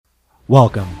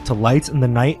Welcome to Lights in the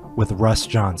Night with Russ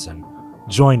Johnson.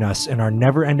 Join us in our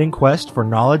never-ending quest for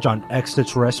knowledge on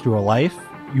extraterrestrial life,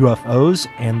 UFOs,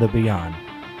 and the beyond.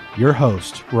 Your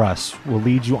host, Russ, will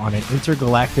lead you on an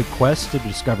intergalactic quest to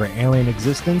discover alien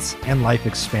existence and life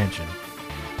expansion.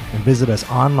 And visit us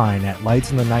online at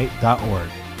lightsinthenight.org.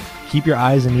 Keep your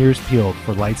eyes and ears peeled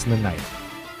for Lights in the Night.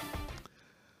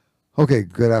 Okay,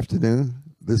 good afternoon.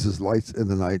 This is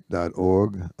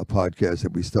lightsinthenight.org, a podcast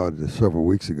that we started several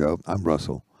weeks ago. I'm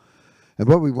Russell. And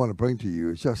what we want to bring to you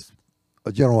is just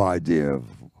a general idea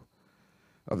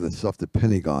of the stuff the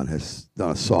Pentagon has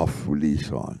done a soft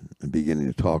release on and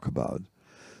beginning to talk about.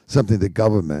 Something the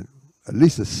government, at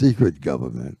least the secret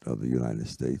government of the United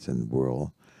States and the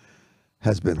world,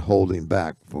 has been holding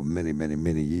back for many, many,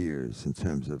 many years in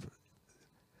terms of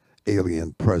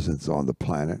alien presence on the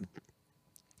planet.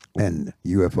 And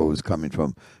UFOs coming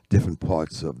from different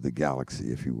parts of the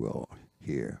galaxy, if you will,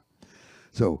 here.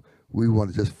 So we want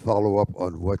to just follow up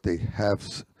on what they have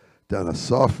done a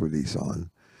soft release on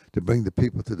to bring the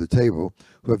people to the table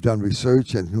who have done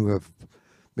research and who have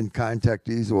been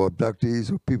contactees or abductees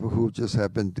or people who just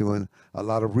have been doing a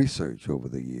lot of research over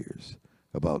the years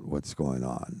about what's going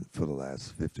on for the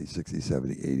last 50, 60,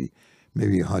 70, 80,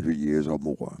 maybe 100 years or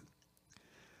more.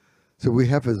 So we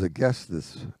have as a guest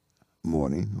this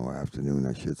morning, or afternoon,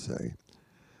 I should say,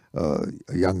 a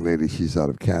young lady. She's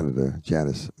out of Canada,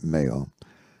 Janice Male.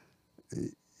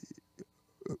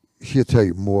 She'll tell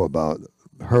you more about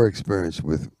her experience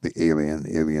with the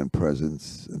alien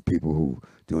presence, and people who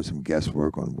doing some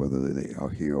guesswork on whether they are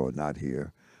here or not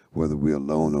here, whether we're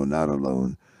alone or not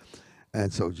alone.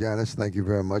 And so, Janice, thank you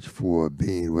very much for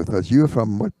being with us. You're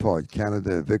from what part?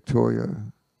 Canada,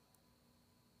 Victoria?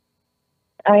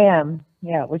 I am,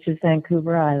 yeah, which is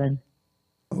Vancouver Island.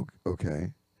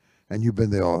 Okay. And you've been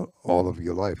there all of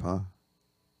your life, huh?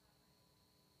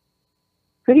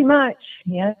 Pretty much,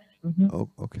 yes. Mm-hmm. Oh,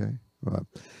 okay. Right.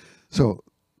 So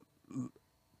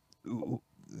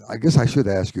I guess I should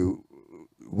ask you,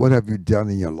 what have you done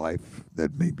in your life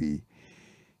that maybe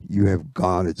you have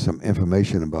garnered some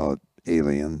information about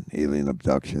alien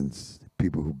abductions,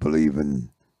 people who believe in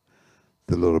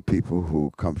the little people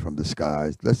who come from the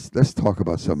skies? Let's talk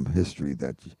about some history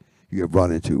that you have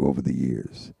run into over the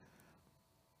years.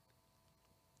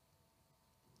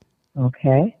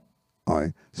 Okay. All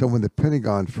right. So when the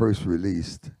Pentagon first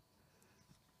released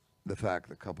the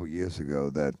fact a couple years ago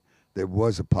that there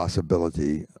was a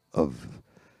possibility of,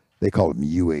 they call them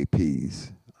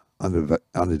UAPs,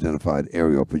 unidentified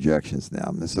aerial projections now,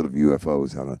 instead of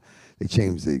UFOs. I don't know, they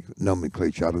changed the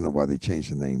nomenclature. I don't know why they changed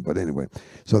the name, but anyway.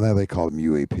 So now they call them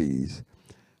UAPs.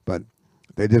 But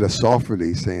they did a soft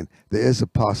release saying there is a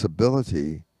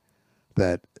possibility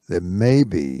that there may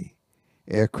be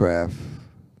aircraft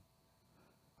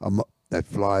that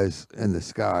flies in the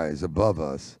skies above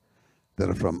us that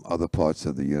are from other parts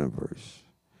of the universe.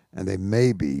 And there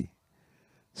may be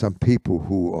some people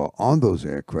who are on those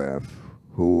aircraft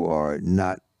who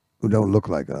don't look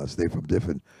like us. They're from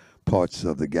different parts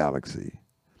of the galaxy.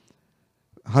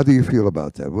 How do you feel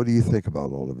about that? What do you think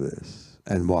about all of this,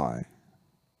 and why?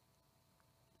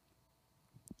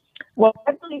 Well,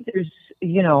 I believe there's,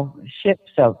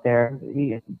 ships out there,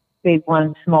 big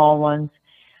ones, small ones.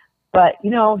 But,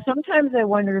 sometimes I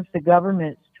wonder if the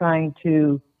government's trying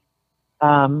to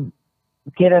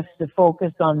get us to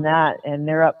focus on that and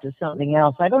they're up to something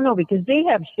else. I don't know, because they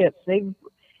have ships. They've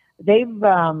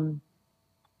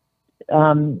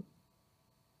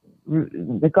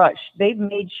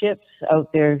made ships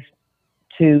out there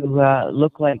to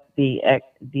look like the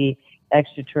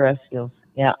extraterrestrials.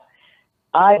 Yeah.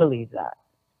 I believe that.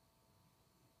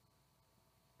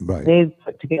 Right. They've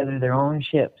put together their own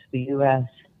ships, the U.S.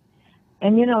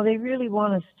 And, they really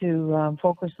want us to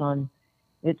focus on,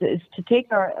 it's to take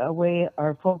away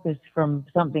our focus from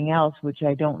something else, which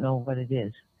I don't know what it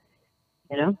is,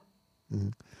 Mm-hmm.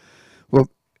 Well,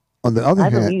 on the other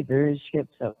hand, I believe there is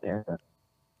ships out there.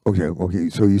 Okay.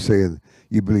 So you're saying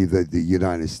you believe that the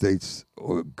United States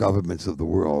or governments of the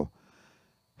world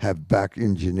have back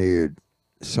engineered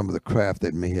some of the craft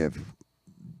that may have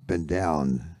been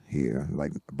down here,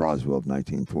 like Roswell of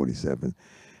 1947,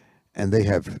 and they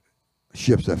have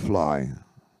ships that fly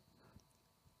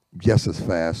just as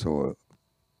fast or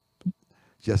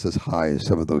just as high as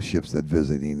some of those ships that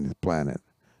visiting the planet.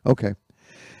 Okay.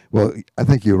 Well, I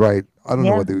think you're right. I don't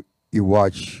know whether you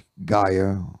watch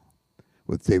Gaia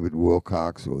with David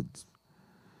Wilcox or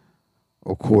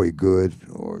Corey Good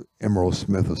or Emerald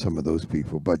Smith or some of those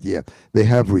people. But yeah, they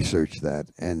have researched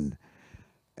that and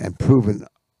proven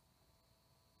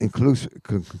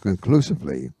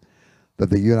conclusively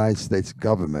that the United States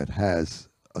government has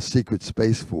a secret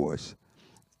space force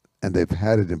and they've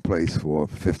had it in place for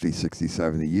 50, 60,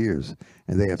 70 years.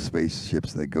 And they have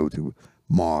spaceships that go to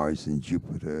Mars and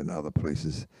Jupiter and other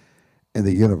places in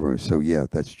the universe. So, yeah,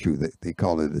 that's true. They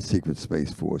call it a secret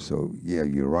space force. So, yeah,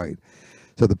 you're right.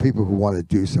 So, the people who want to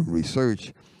do some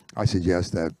research, I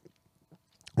suggest that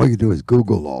all you do is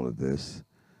Google all of this.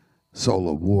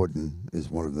 Solar Warden is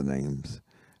one of the names.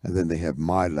 And then they have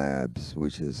My Labs,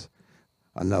 which is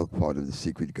another part of the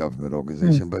secret government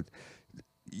organization. But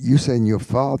you saying your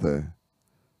father,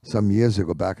 some years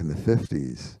ago, back in the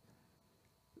 50s,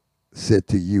 said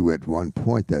to you at one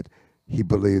point that he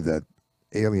believed that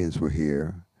aliens were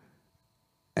here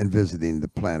and visiting the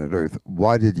planet Earth.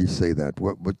 Why did you say that?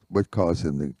 What caused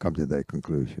him to come to that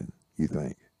conclusion, you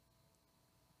think?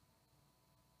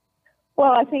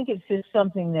 Well, I think it's just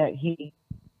something that he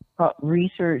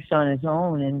researched on his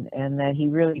own and that he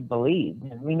really believed.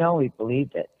 And we know he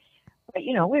believed it. But,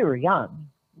 you know, we were young.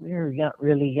 We were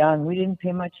really young. We didn't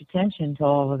pay much attention to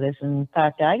all of this. In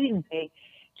fact, I didn't pay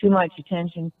too much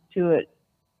attention to it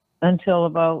until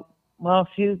about, well,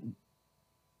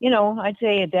 I'd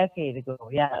say a decade ago.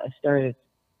 Yeah, I started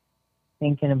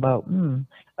thinking about,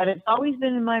 But it's always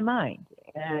been in my mind.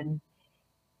 And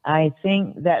I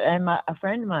think that, and a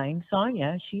friend of mine,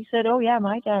 Sonia, she said, "Oh yeah,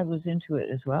 my dad was into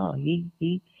it as well. He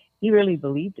really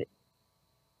believed it.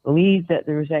 Believed that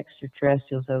there was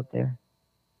extraterrestrials out there."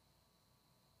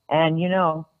 And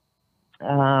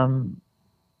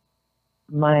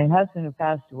my husband who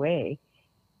passed away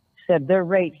said they're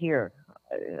right here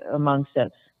amongst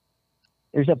us.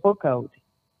 There's a book out,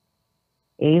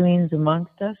 Aliens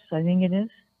Amongst Us, I think it is.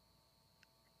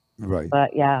 Right.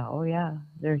 But yeah, oh yeah,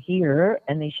 they're here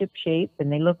and they ship shape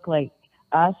and they look like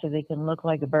us, or they can look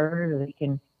like a bird, or they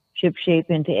can ship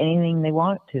shape into anything they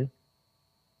want to.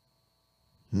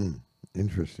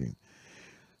 Interesting.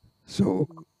 So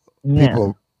Yeah.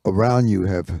 people around you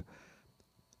have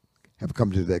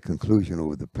come to that conclusion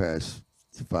over the past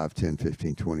 5, 10,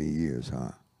 15, 20 years,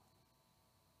 huh?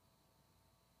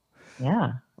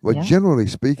 Yeah. Well, yeah. generally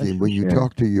That's speaking, for when you sure.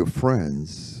 talk to your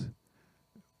friends,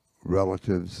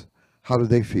 relatives, how do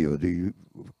they feel?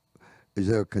 Is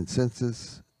there a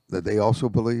consensus that they also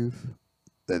believe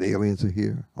that aliens are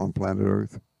here on planet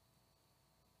Earth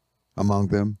among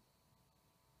them?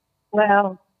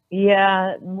 Well,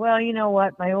 yeah. Well, you know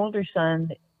what? My older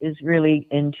son is really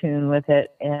in tune with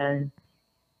it, and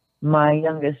my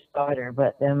youngest daughter.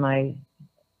 But then my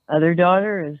other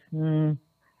daughter is,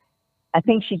 I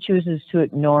think she chooses to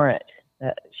ignore it.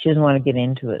 She doesn't want to get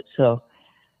into it. So,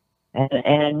 and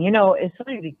it's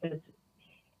funny because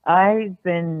I've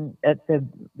been at the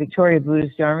Victoria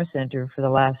Buddhist Dharma Center for the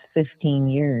last 15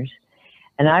 years,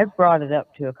 and I've brought it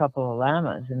up to a couple of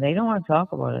lamas, and they don't want to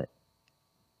talk about it.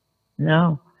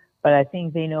 No, but I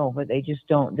think they know, but they just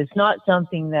don't. It's not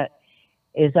something that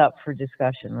is up for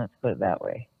discussion. Let's put it that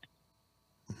way.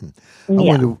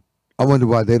 I wonder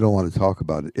why they don't want to talk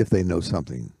about it if they know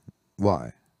something.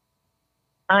 Why?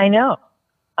 I know.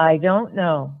 I don't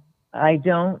know.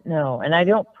 And I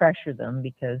don't pressure them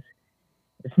because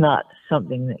it's not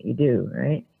something that you do,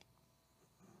 right?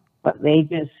 But they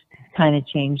just kind of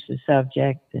changed the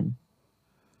subject. And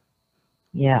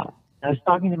yeah, I was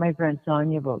talking to my friend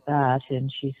Sonia about that,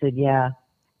 and she said, yeah,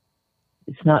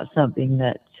 it's not something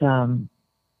that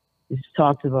is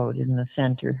talked about in the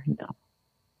center. No.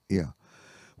 Yeah.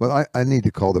 Well, I need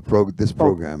to call this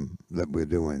program that we're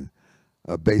doing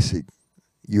Basic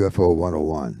UFO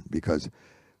 101 because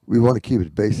we want to keep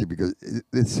it basic because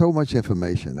there's so much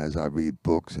information as I read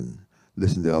books and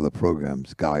listen to other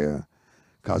programs, Gaia,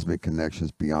 Cosmic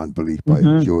Connections, Beyond Belief by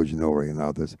George Norrie and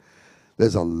others.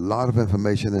 There's a lot of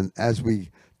information, and as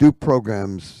we do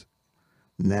programs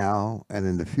now and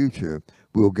in the future,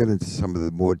 we'll get into some of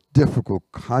the more difficult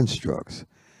constructs,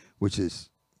 which is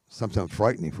sometimes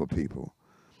frightening for people.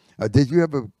 Did you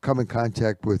ever come in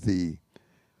contact with the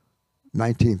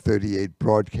 1938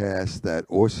 broadcast that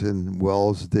Orson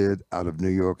Welles did out of New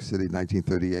York City,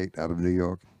 1938, out of New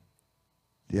York?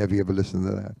 Have you ever listened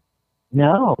to that?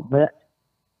 No, but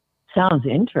sounds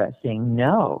interesting.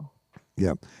 No.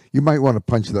 Yeah. You might want to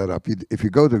punch that up. If you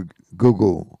go to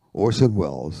Google Orson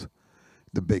Welles,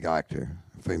 the big actor,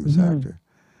 famous actor,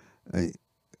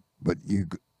 but you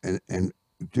and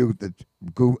do the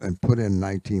go and put in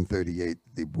 1938,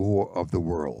 the War of the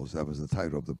Worlds. That was the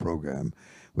title of the program.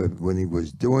 When he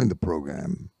was doing the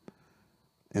program,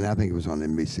 and I think it was on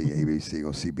NBC, ABC,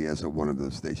 or CBS, or one of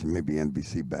those stations, maybe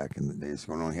NBC back in the days.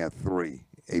 So we only had 3,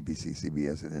 ABC,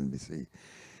 CBS, and NBC.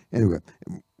 Anyway,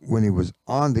 when he was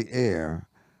on the air,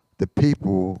 the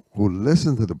people who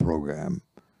listened to the program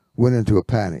went into a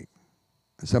panic.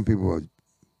 Some people were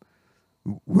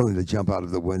willing to jump out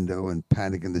of the window and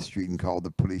panic in the street and call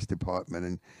the police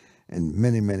department, and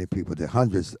many people did.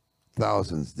 Hundreds,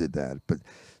 thousands did that. But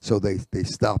so they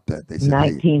stopped that. They said,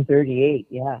 hey, 1938,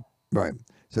 yeah. right.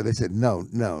 So they said, no,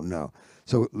 no, no.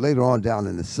 So later on down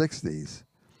in the 60s,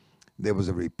 there was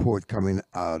a report coming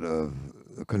out of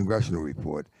a congressional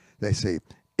report. They say,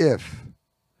 if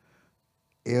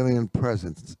alien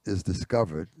presence is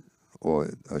discovered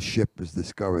or a ship is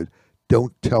discovered,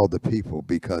 don't tell the people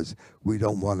because we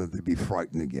don't want them to be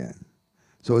frightened again.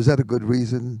 So is that a good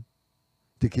reason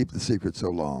to keep the secret so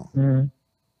long? Mm-hmm.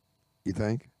 You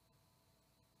think?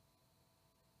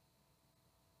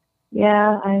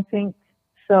 Yeah, I think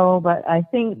so, but I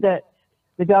think that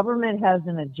the government has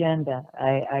an agenda.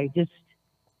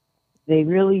 They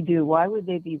really do. Why would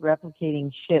they be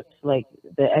replicating ships like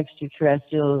the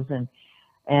extraterrestrials and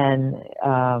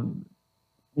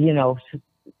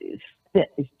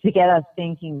to get us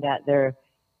thinking that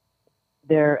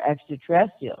they're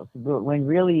extraterrestrials, but when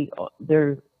really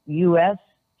they're U.S.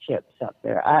 ships up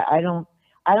there? I don't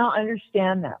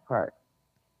understand that part.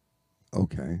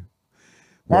 Okay.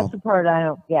 That's the part I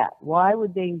don't get. Why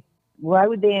would they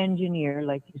engineer,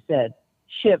 like you said,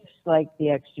 ships like the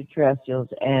extraterrestrials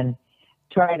and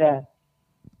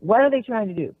what are they trying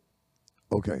to do?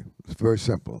 Okay. It's very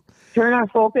simple. Turn our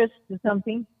focus to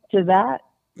something, to that?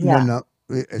 Yeah. No.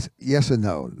 It's yes and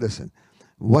no. Listen,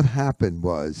 what happened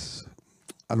was,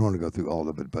 I don't want to go through all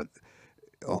of it, but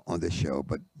on this show,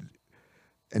 but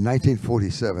in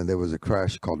 1947, there was a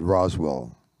crash called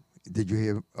Roswell. Did you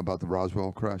hear about the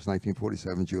Roswell crash,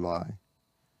 1947, July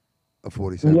of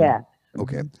 47? Yeah.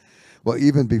 Okay. Well,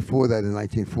 even before that, in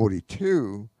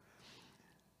 1942,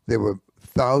 there were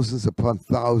thousands upon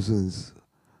thousands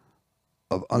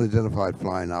of unidentified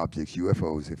flying objects,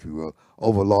 UFOs, if you will,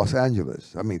 over Los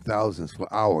Angeles. I mean, thousands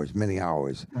for hours, many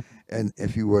hours. And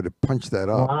if you were to punch that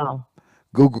up, Wow.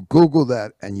 Google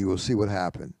that, and you will see what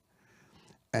happened.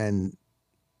 And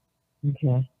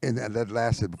Okay. and that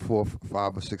lasted 5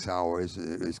 or 6 hours.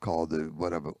 It's called the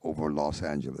whatever over Los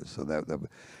Angeles. So that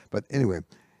but anyway,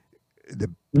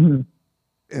 Mm-hmm.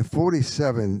 in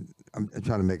 47, I'm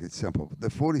trying to make it simple. The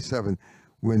 47,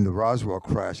 when the Roswell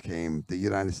crash came, the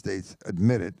United States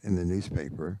admitted in the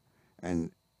newspaper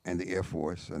and the Air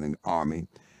Force and the Army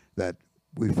that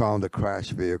we found a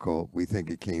crash vehicle. We think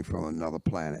it came from another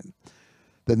planet.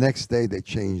 The next day they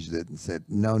changed it and said,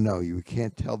 no, you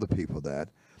can't tell the people that.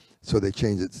 So they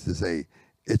changed it to say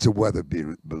it's a weather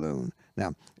balloon.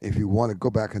 Now, if you want to go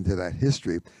back into that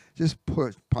history, just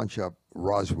punch up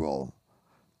Roswell,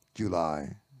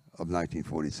 July of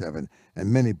 1947,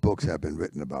 and many books have been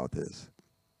written about this.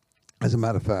 As a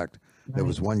matter of fact, there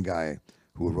was one guy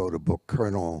who wrote a book,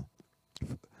 Colonel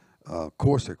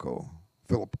Corsico,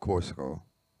 Philip Corsico.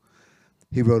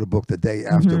 He wrote a book the day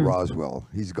after Roswell.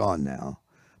 He's gone now,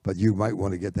 but you might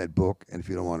want to get that book, and if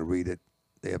you don't want to read it,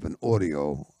 they have an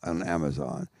audio on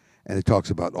Amazon, and it talks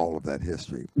about all of that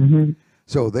history. Mm-hmm.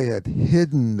 So they had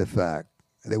hidden the fact.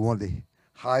 They wanted to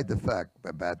hide the fact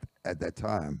about at that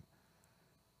time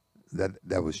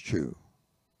that was true.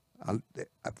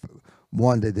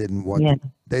 One, they didn't want.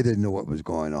 They didn't know what was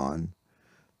going on.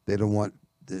 They don't want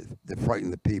to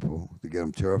frighten the people, to get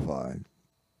them terrified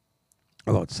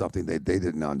about something they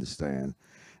didn't understand.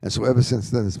 And so ever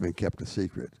since then, it's been kept a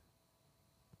secret.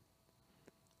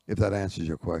 If that answers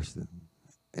your question,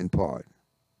 in part.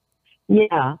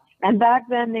 Yeah, and back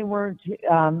then they weren't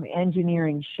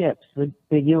engineering ships, the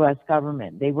U.S.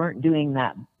 government. They weren't doing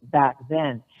that back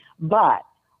then. But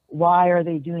why are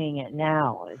they doing it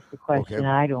now is the question. Okay.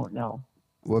 I don't know.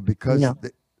 Well, because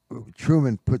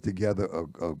Truman put together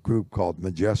a group called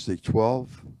Majestic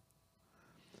 12.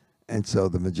 And so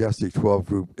the Majestic 12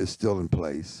 group is still in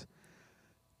place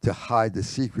to hide the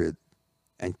secret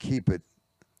and keep it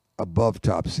above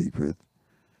top secret,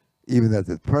 even that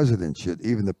the president should,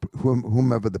 even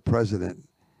whomever the president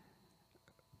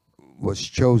was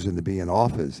chosen to be in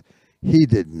office, he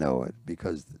didn't know it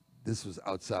because this was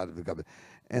outside of the government.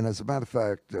 And as a matter of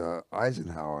fact,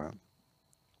 Eisenhower,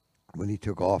 when he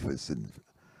took office in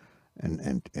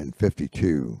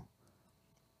 52,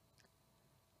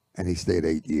 and he stayed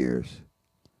 8 years,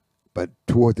 but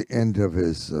toward the end of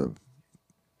his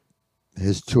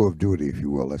tour of duty, if you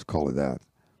will, let's call it that,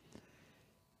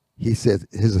 he said,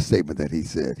 here's a statement that he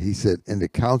said, in the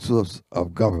councils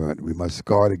of government, we must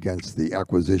guard against the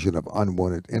acquisition of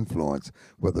unwanted influence,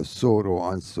 whether sought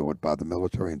or unsought, by the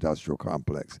military-industrial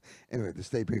complex. Anyway, the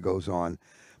statement goes on,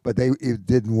 but they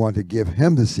didn't want to give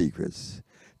him the secrets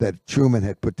that Truman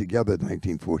had put together in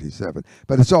 1947.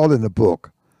 But it's all in the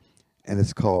book, and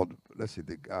it's called, let's see,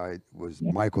 the guy was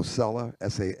Michael Salla,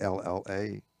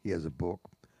 S-A-L-L-A. He has a book.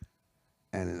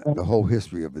 and the whole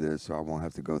history of it is, so I won't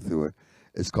have to go through it.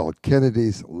 It's called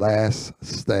Kennedy's Last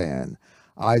Stand: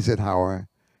 Eisenhower,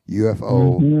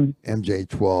 UFO, Mm-hmm.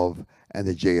 MJ-12, and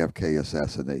the JFK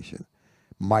assassination.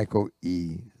 Michael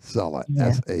E. Salla,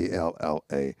 Yeah. Salla,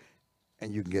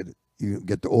 and you can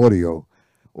get the audio,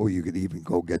 or you could even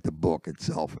go get the book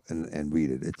itself and read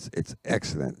it. It's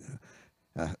excellent.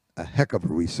 A heck of a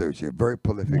researcher, a very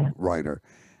prolific Yeah. writer,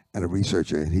 and a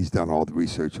researcher, and he's done all the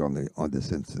research on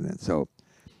this incident. So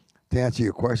to answer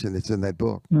your question, it's in that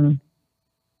book, Mm.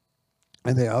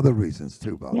 and there are other reasons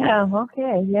too, by the way. Yeah.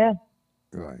 Okay. Yeah.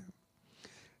 Right.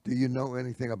 Do you know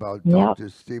anything about Yeah. Dr.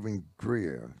 Stephen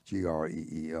Greer,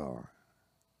 Greer?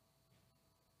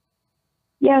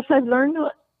 Yes, I've learned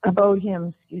about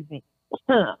him. Excuse me.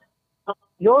 On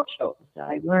your shows.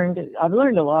 I've learned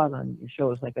a lot on your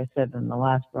shows, like I said in the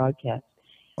last broadcast.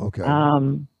 Okay.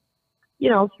 Through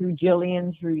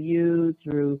Jillian, through you,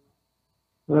 through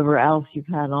whoever else you've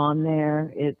had on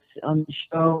there. It's on the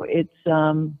show. It's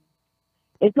a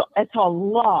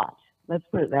lot. Let's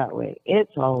put it that way.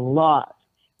 It's a lot.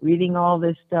 Reading all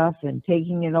this stuff and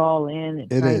taking it all in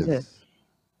and It trying is.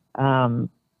 to,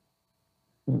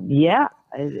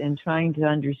 and trying to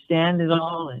understand it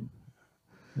all and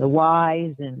the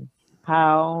whys and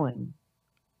how and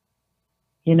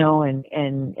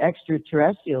and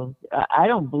extraterrestrials. I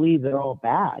don't believe they're all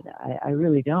bad. I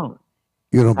really don't.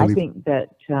 You don't I believe? think that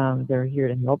they're here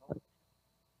to help us.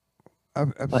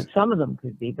 But some of them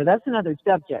could be. But that's another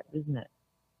subject, isn't it?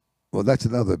 Well, that's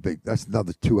another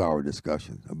 2-hour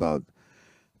discussion about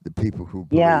the people who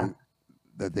believe Yeah.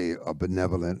 that they are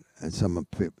benevolent, and some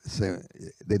people say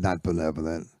they're not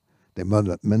benevolent. They're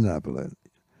malevolent.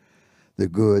 The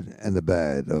good and the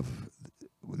bad of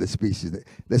the species.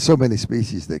 There's so many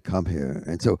species that come here.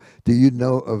 And so, do you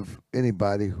know of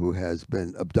anybody who has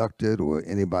been abducted or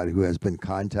anybody who has been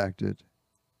contacted?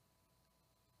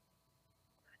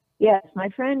 Yes, my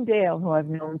friend Dale, who I've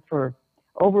known for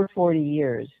over 40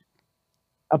 years,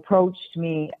 approached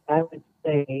me, I would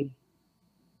say,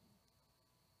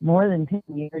 more than 10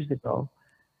 years ago.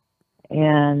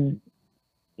 And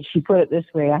she put it this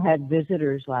way: I had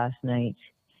visitors last night,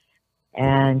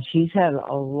 and she's had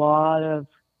a lot of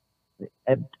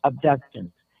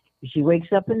abductions. She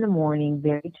wakes up in the morning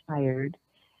very tired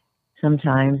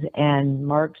sometimes and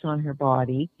marks on her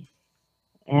body.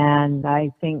 And I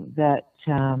think that,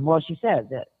 she said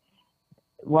that,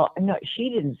 no, she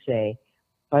didn't say,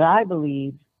 but I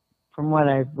believe from what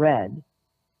I've read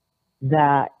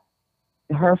that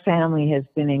her family has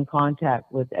been in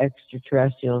contact with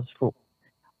extraterrestrials for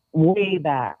way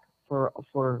back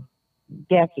for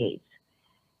decades.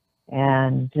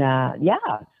 And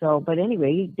but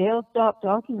anyway, Dale stopped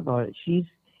talking about it.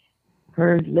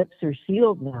 Her lips are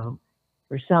sealed now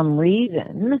for some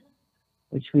reason,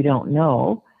 which we don't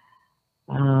know.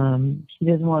 She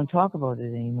doesn't want to talk about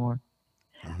it anymore.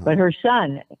 Uh-huh. But her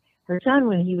son,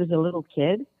 when he was a little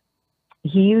kid,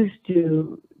 he used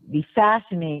to be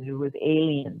fascinated with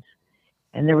aliens.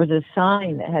 And there was a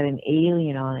sign that had an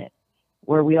alien on it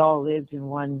where we all lived in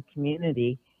one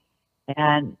community.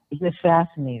 And he was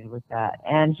fascinated with that.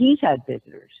 And he's had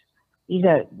visitors. He's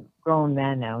a grown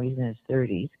man now. He's in his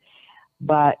 30s.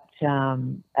 But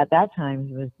at that time,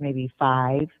 he was maybe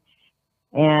 5.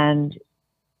 And,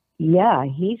 yeah,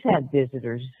 he's had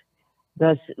visitors.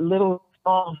 The little,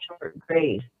 small, short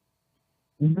grays.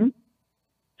 Mm-hmm.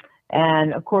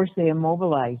 And, of course, they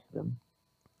immobilized them.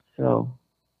 So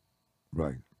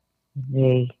Right.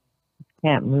 they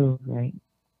can't move, right?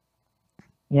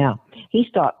 Yeah. He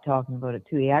stopped talking about it,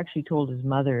 too. He actually told his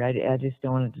mother, I just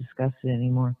don't want to discuss it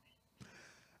anymore.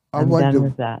 I'm done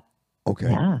with that.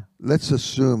 Okay. Yeah. Let's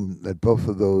assume that both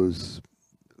of those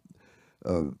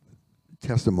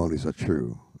testimonies are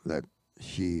true, that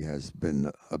she has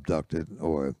been abducted,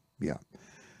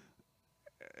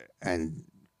 and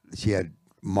she had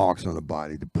marks on her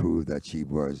body to prove that she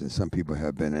was, and some people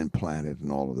have been implanted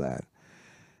and all of that.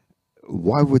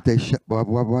 Why would they?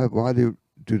 Why do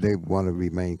they want to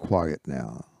remain quiet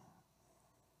now?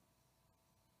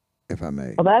 If I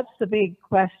may. Well, that's the big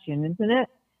question, isn't it?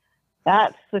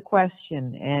 That's the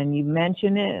question, and you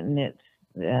mention it, and it's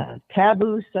a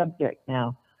taboo subject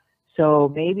now.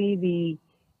 So maybe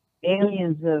the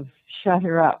aliens have shut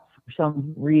her up for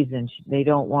some reason. They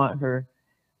don't want her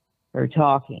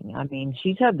talking. I mean,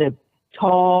 she's had the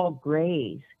tall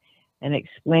grays and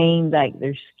explained like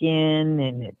their skin,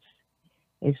 and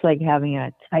it's like having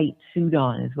a tight suit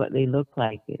on is what they look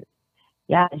like.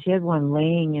 Yeah, she had one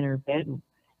laying in her bed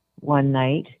one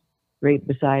night, right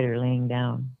beside her, laying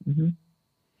down. Mm-hmm.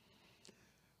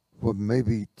 Well,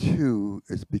 maybe too,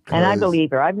 it's because. And I believe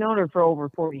her. I've known her for over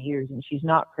 40 years, and she's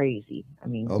not crazy. I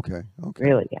mean, Okay.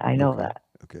 really, I know Okay. that.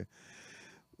 Okay.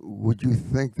 Would you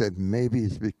think that maybe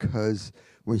it's because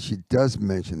when she does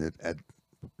mention it at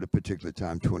the particular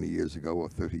time, 20 years ago or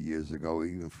 30 years ago, or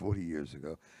even 40 years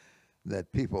ago,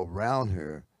 that people around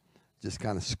her just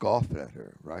kind of scoffed at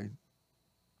her, right?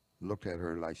 Looked at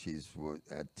her like she's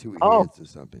at two Oh, heads or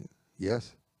something.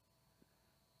 Yes?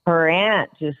 her aunt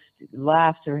just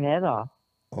laughs her head off.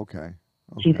 Okay.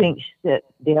 She thinks that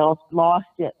they all lost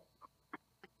it.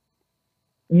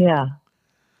 Yeah.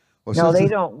 Well, No, they this,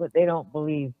 don't. They don't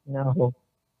believe. No.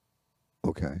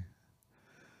 okay.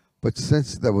 But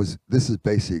since this is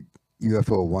basic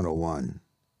UFO 101,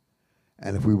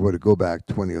 and if we were to go back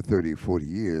 20 or 30 or 40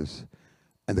 years,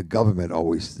 and the government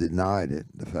always denied it,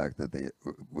 the fact that they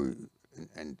were,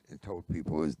 and told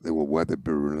people they were weather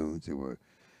balloons, they were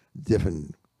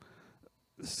different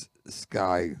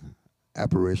sky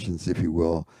apparitions, if you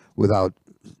will, without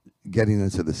getting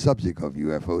into the subject of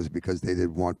UFOs, because they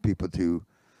didn't want people to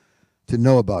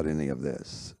know about any of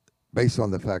this, based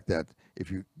on the fact that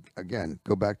if you, again,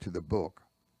 go back to the book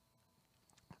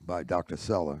by Dr.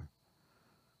 Seller,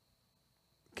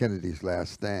 Kennedy's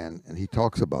Last Stand, and he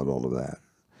talks about all of that.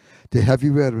 Have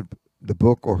you read the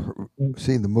book or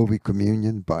seen the movie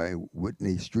Communion by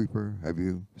Whitney Strieber? Have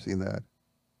you seen that?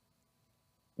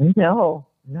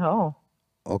 No.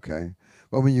 Okay.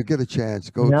 Well, when you get a chance,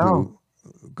 go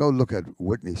look at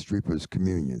Whitney Strieber's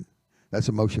Communion. That's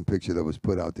a motion picture that was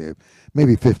put out there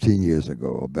maybe 15 years ago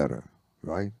or better,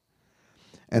 right?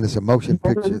 And it's a motion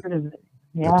picture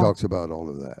that talks about all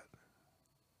of that,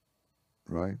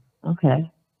 right?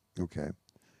 Okay.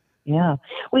 Yeah.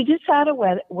 We just had a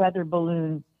weather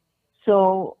balloon.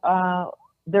 So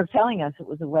they're telling us it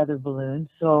was a weather balloon.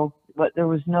 So, but there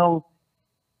was no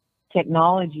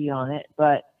technology on it.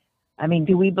 But, I mean,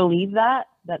 do we believe that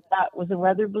was a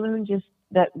weather balloon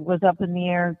that was up in the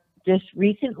air just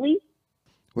recently?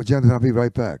 Well, Janice, I'll be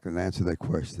right back and answer that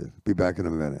question. Be back in a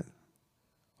minute.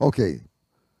 Okay.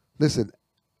 Listen,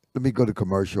 let me go to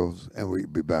commercials, and we'll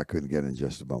be back again in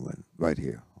just a moment, right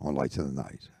here on Lights of the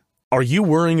Night. Are you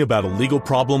worrying about a legal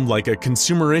problem like a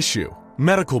consumer issue,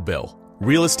 medical bill,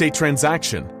 real estate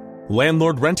transaction,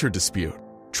 landlord-renter dispute,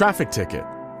 traffic ticket,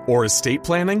 or estate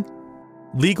planning?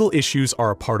 Legal issues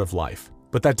are a part of life,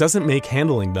 but that doesn't make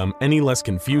handling them any less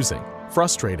confusing,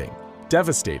 frustrating,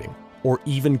 devastating, or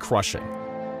even crushing.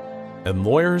 And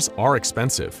lawyers are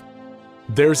expensive.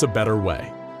 There's a better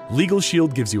way. Legal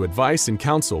Shield gives you advice and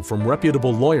counsel from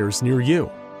reputable lawyers near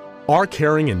you. Our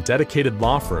caring and dedicated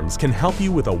law firms can help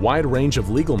you with a wide range of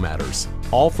legal matters,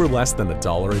 all for less than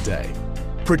 $1 a day.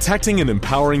 Protecting and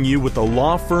empowering you with a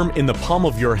law firm in the palm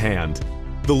of your hand.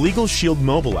 The Legal Shield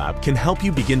mobile app can help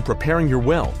you begin preparing your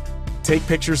will. Take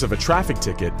pictures of a traffic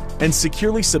ticket and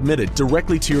securely submit it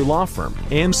directly to your law firm,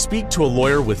 and speak to a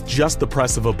lawyer with just the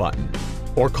press of a button.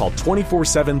 Or call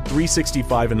 24/7,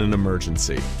 365 in an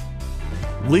emergency.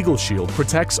 Legal Shield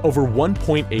protects over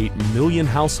 1.8 million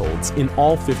households in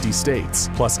all 50 states,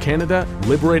 plus Canada,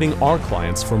 liberating our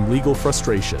clients from legal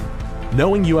frustration.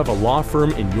 Knowing you have a law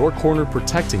firm in your corner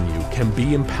protecting you can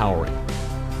be empowering.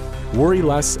 Worry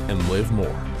less and live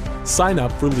more. Sign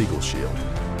up for Legal Shield.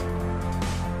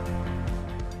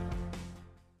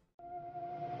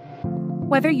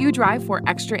 Whether you drive for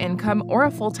extra income or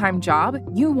a full-time job,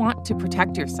 you want to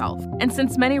protect yourself. And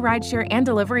since many rideshare and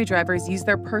delivery drivers use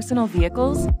their personal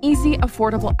vehicles, easy,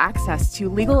 affordable access to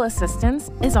legal assistance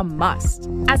is a must.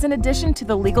 As an addition to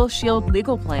the Legal Shield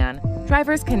legal plan,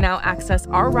 drivers can now access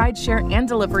our rideshare and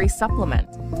delivery supplement.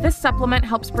 This supplement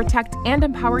helps protect and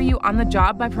empower you on the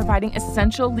job by providing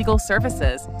essential legal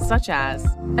services, such as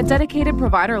a dedicated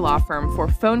provider law firm for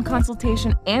phone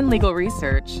consultation and legal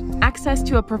research, access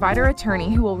to a provider attorney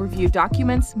who will review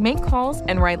documents, make calls,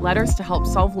 and write letters to help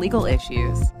solve legal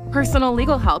issues, personal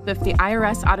legal help if the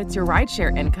IRS audits your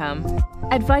rideshare income,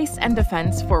 advice and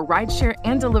defense for rideshare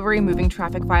and delivery moving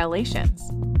traffic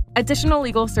violations. Additional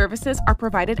legal services are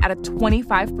provided at a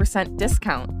 25%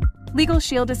 discount. Legal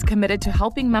Shield is committed to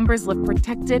helping members live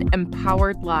protected,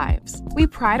 empowered lives. We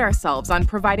pride ourselves on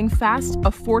providing fast,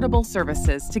 affordable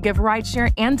services to give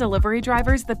rideshare and delivery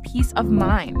drivers the peace of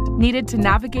mind needed to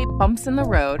navigate bumps in the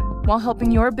road while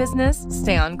helping your business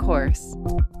stay on course.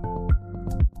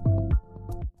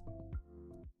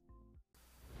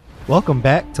 Welcome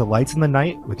back to Lights in the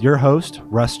Night with your host,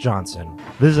 Russ Johnson.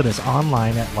 Visit us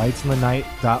online at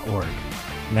lightsinthenight.org.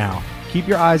 Now, keep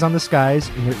your eyes on the skies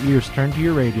and your ears turned to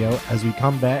your radio as we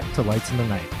come back to Lights in the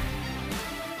Night.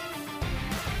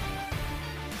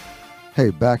 Hey,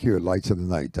 back here at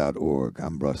lightsinthenight.org,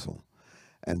 I'm Russell.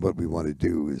 And what we want to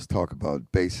do is talk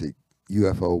about basic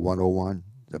UFO 101,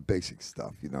 the basic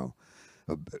stuff,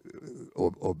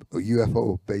 or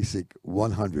UFO Basic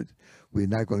 100. We're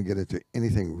not going to get into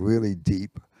anything really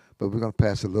deep, but we're going to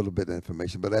pass a little bit of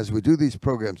information. But as we do these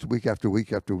programs week after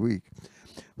week after week,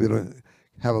 we're going to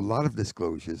have a lot of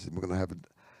disclosures, and we're going to have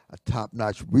a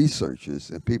top-notch researchers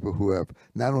and people who have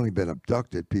not only been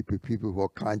abducted, people who are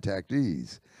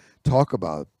contactees, talk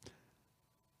about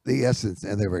the essence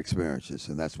and their experiences,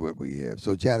 and that's what we have.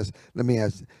 So, Janice, let me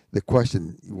ask the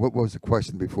question. What was the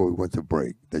question before we went to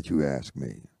break that you asked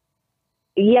me?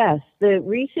 Yes, the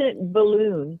recent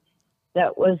balloon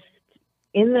that was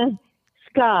in the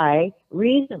sky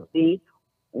recently,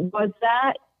 was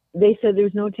that, they said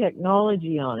there's no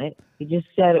technology on it. He just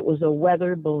said it was a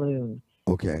weather balloon.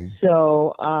 Okay.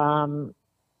 So,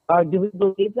 do we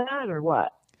believe that or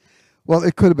what? Well,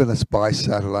 it could have been a spy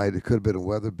satellite. It could have been a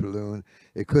weather balloon.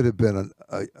 It could have been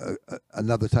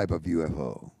another type of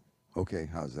UFO. Okay,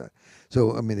 how's that?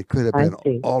 So, I mean, it could have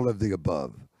been all of the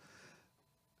above.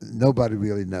 Nobody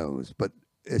really knows, but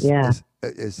it's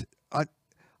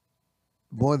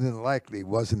more than likely it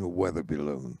wasn't a weather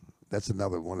balloon. That's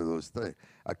another one of those things.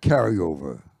 A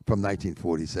carryover from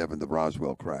 1947, the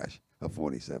Roswell crash of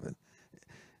 47.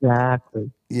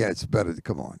 Exactly. Yeah, it's better to,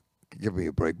 come on, give me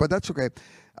a break. But that's okay.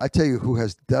 I tell you who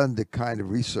has done the kind of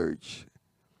research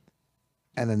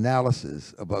and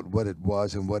analysis about what it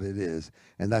was and what it is,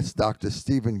 and that's Dr.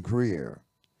 Stephen Greer.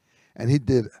 And he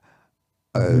did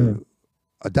a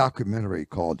documentary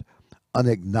called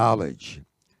Unacknowledged.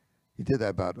 He did that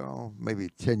about, maybe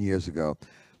 10 years ago.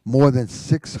 More than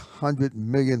 600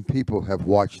 million people have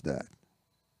watched that.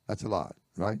 That's a lot,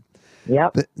 right?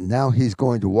 Yep. But now he's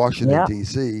going to Washington,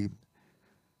 D.C.,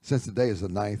 since the day is the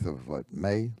 9th of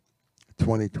May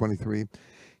 2023.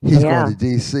 He's going to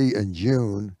D.C. in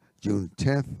June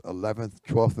 10th, 11th,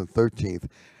 12th, and 13th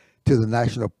to the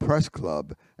National Press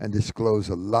Club and disclose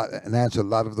a lot and answer a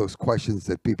lot of those questions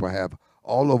that people have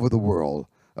all over the world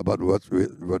about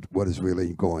what is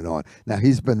really going on. Now,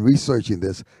 he's been researching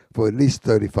this for at least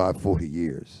 35, 40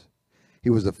 years. He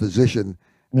was a physician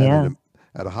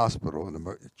at a hospital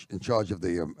in charge of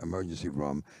the emergency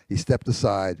room. He stepped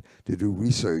aside to do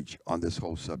research on this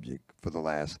whole subject for the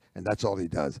last, and that's all he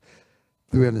does,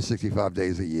 365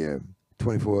 days a year,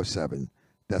 24/7.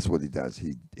 That's what he does.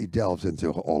 He delves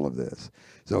into all of this.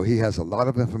 So he has a lot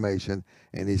of information,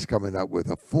 and he's coming up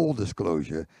with a full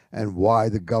disclosure and why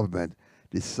the government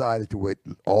decided to wait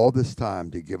all this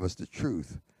time to give us the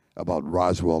truth about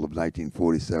Roswell of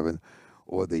 1947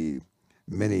 or the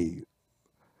many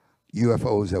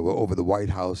UFOs that were over the White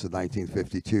House in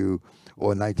 1952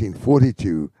 or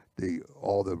 1942,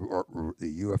 all the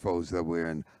UFOs that were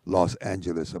in Los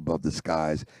Angeles above the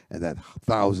skies, and that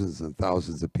thousands and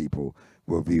thousands of people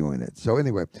were viewing it. So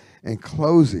anyway, in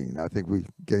closing, I think we're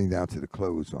getting down to the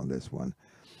close on this one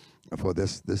for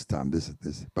this time.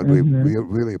 But we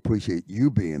really appreciate you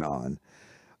being on.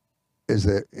 Is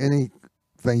there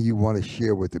anything you want to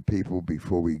share with the people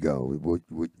before we go,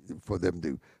 for them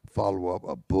to follow up,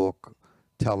 a book,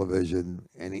 television,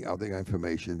 any other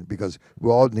information? Because we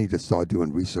all need to start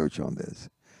doing research on this,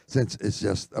 since it's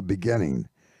just a beginning.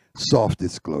 Soft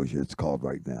disclosure, it's called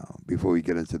right now, before we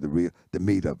get into the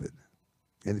meat of it.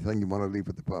 Anything you want to leave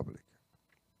with the public?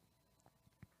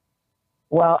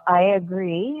 Well, I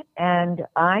agree, and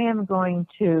I am going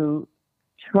to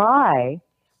try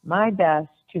my best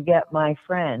to get my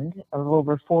friend of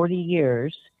over 40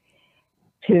 years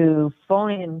to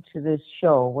phone into this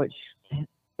show, which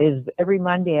is every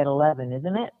Monday at 11,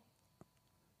 isn't it?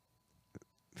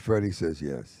 Freddie says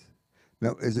yes.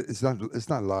 No, it's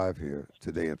not live here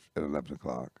today at 11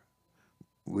 o'clock.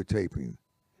 We're taping.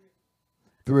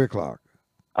 3 o'clock.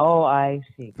 Oh, I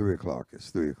see. 3 o'clock. It's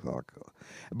 3 o'clock.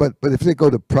 But if they go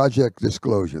to Project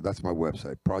Disclosure, that's my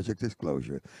website, Project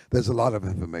Disclosure. There's a lot of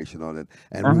information on it,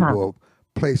 and we will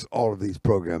place all of these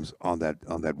programs on that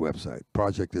website,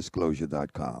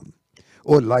 projectdisclosure.com,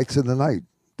 or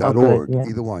lightsinthenight.org.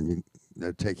 Either one,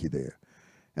 they'll take you there,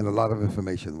 and a lot of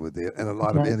information will be there, and a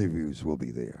lot of interviews will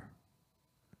be there.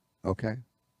 Okay.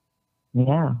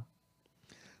 Yeah.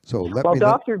 So well,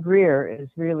 Dr. Greer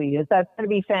that's going to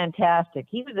be fantastic.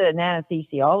 He was an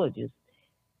anesthesiologist.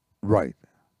 Right.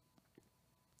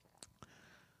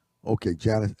 Okay,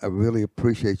 Janice, I really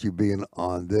appreciate you being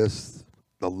on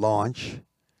the launch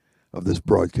of this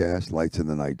broadcast,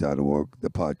 lightsinthenight.org,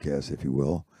 the podcast, if you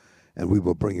will. And we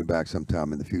will bring you back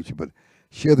sometime in the future. But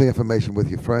share the information with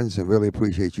your friends, and really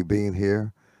appreciate you being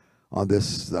here on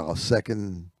this our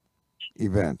second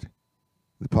event,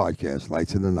 the podcast,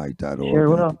 lightsinthenight.org. Sure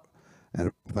will.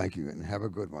 And thank you, and have a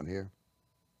good one here.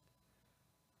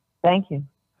 Thank you.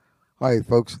 All right,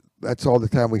 folks, that's all the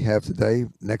time we have today.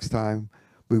 Next time,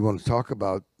 we want to talk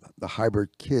about the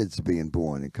hybrid kids being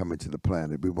born and coming to the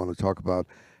planet. We want to talk about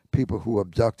people who are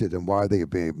abducted and why they are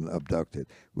being abducted.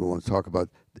 We want to talk about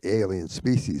the alien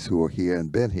species who are here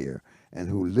and been here and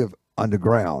who live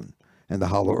underground in the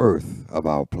hollow earth of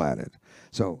our planet.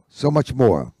 So much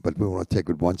more, but we want to take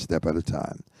it one step at a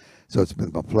time. So it's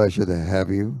been my pleasure to have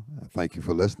you. Thank you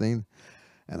for listening,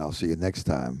 and I'll see you next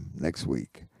time, next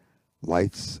week.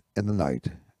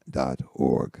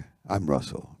 lightsinthenight.org. I'm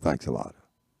Russell. Thanks a lot.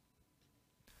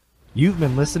 You've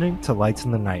been listening to Lights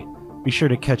in the Night. Be sure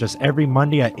to catch us every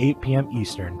Monday at 8 p.m.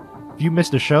 Eastern. If you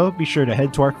missed a show, be sure to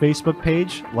head to our Facebook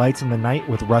page, Lights in the Night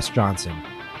with Russ Johnson.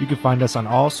 You can find us on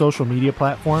all social media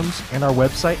platforms and our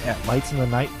website at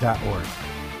lightsinthenight.org.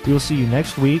 We will see you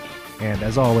next week, and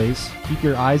as always, keep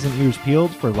your eyes and ears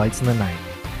peeled for Lights in the Night.